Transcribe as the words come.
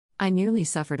I nearly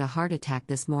suffered a heart attack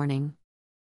this morning.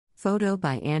 Photo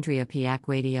by Andrea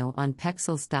Piacquadio on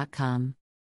Pexels.com.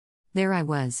 There I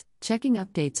was, checking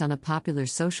updates on a popular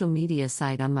social media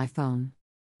site on my phone.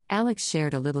 Alex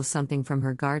shared a little something from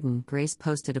her garden, Grace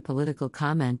posted a political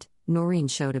comment, Noreen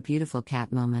showed a beautiful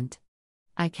cat moment.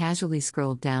 I casually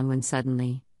scrolled down when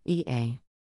suddenly,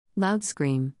 loud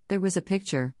scream, there was a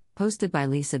picture, posted by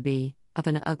Lisa B., of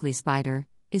an ugly spider.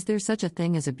 Is there such a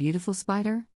thing as a beautiful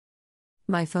spider?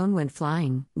 My phone went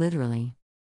flying, literally.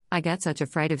 I got such a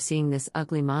fright of seeing this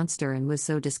ugly monster and was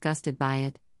so disgusted by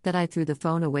it, that I threw the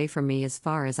phone away from me as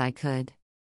far as I could.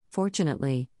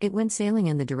 Fortunately, it went sailing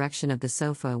in the direction of the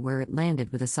sofa where it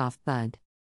landed with a soft thud.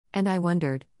 And I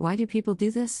wondered, why do people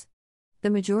do this? The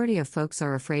majority of folks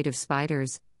are afraid of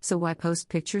spiders, so why post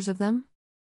pictures of them?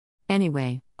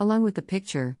 Anyway, along with the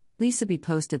picture, Lisa B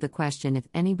posted the question if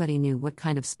anybody knew what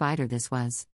kind of spider this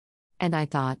was. And I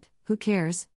thought, who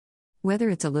cares?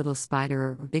 Whether it's a little spider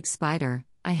or a big spider,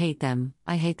 I hate them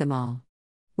all.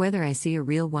 Whether I see a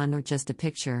real one or just a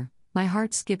picture, my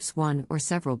heart skips one or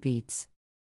several beats.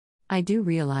 I do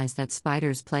realize that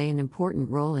spiders play an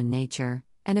important role in nature,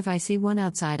 and if I see one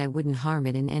outside I wouldn't harm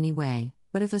it in any way,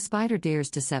 but if a spider dares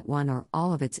to set one or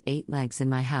all of its 8 legs in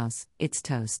my house, it's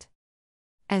toast.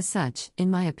 As such,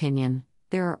 in my opinion,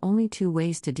 there are only 2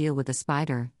 ways to deal with a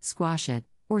spider: squash it,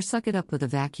 or suck it up with a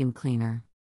vacuum cleaner.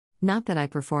 Not that I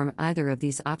perform either of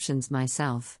these options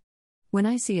myself. When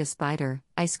I see a spider,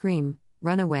 I scream,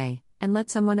 run away, and let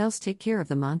someone else take care of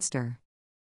the monster.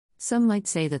 Some might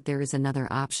say that there is another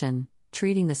option,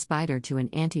 treating the spider to an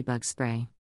anti-bug spray.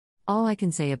 All I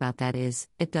can say about that is,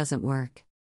 it doesn't work.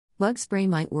 Bug spray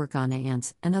might work on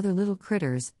ants and other little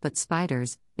critters, but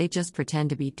spiders, they just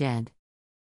pretend to be dead.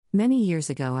 Many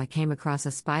years ago I came across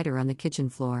a spider on the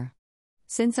kitchen floor.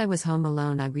 Since I was home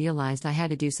alone, I realized I had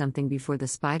to do something before the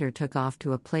spider took off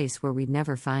to a place where we'd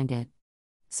never find it.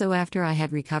 So after I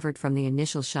had recovered from the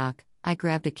initial shock, I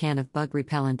grabbed a can of bug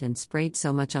repellent and sprayed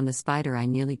so much on the spider I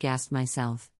nearly gassed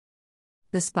myself.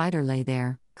 The spider lay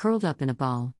there, curled up in a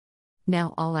ball.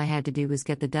 Now all I had to do was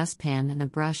get the dustpan and a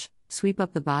brush, sweep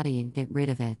up the body and get rid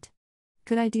of it.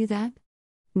 Could I do that?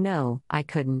 No, I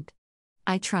couldn't.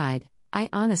 I tried, I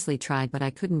honestly tried, but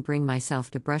I couldn't bring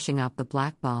myself to brushing off the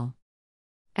black ball.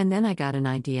 And then I got an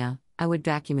idea: I would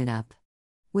vacuum it up.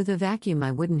 With a vacuum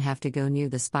I wouldn't have to go near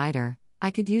the spider, I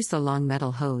could use the long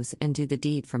metal hose and do the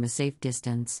deed from a safe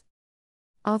distance.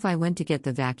 Off I went to get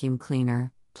the vacuum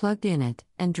cleaner, plugged in it,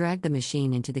 and dragged the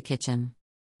machine into the kitchen.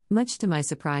 Much to my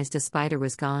surprise, the spider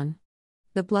was gone.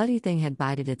 The bloody thing had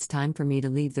bided its time for me to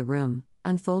leave the room,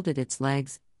 unfolded its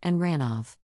legs, and ran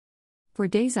off. For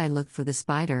days I looked for the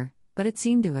spider, but it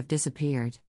seemed to have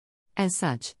disappeared. As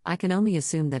such, I can only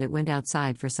assume that it went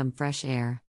outside for some fresh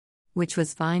air. Which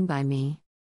was fine by me.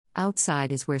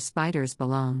 Outside is where spiders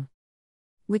belong.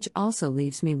 Which also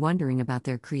leaves me wondering about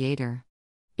their creator.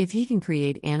 If he can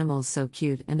create animals so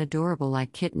cute and adorable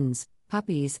like kittens,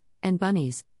 puppies, and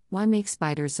bunnies, why make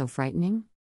spiders so frightening?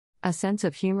 A sense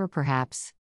of humor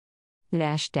perhaps?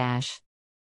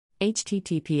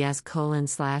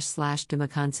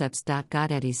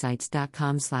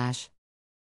 https://dumaconcepts.godeddysites.com/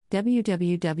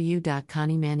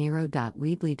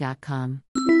 www.conniemanero.weebly.com